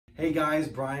Hey guys,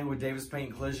 Brian with Davis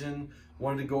Paint Collision.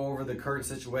 Wanted to go over the current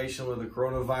situation with the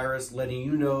coronavirus, letting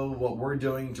you know what we're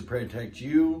doing to protect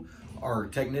you, our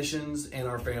technicians, and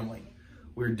our family.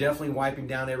 We're definitely wiping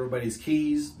down everybody's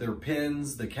keys, their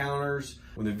pins, the counters.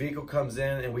 When the vehicle comes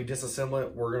in and we disassemble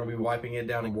it, we're going to be wiping it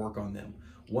down and work on them.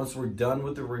 Once we're done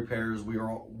with the repairs, we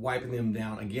are wiping them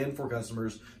down again for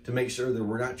customers to make sure that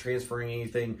we're not transferring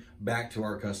anything back to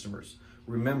our customers.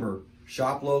 Remember,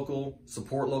 shop local,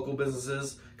 support local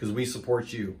businesses, because we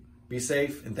support you. Be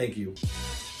safe and thank you.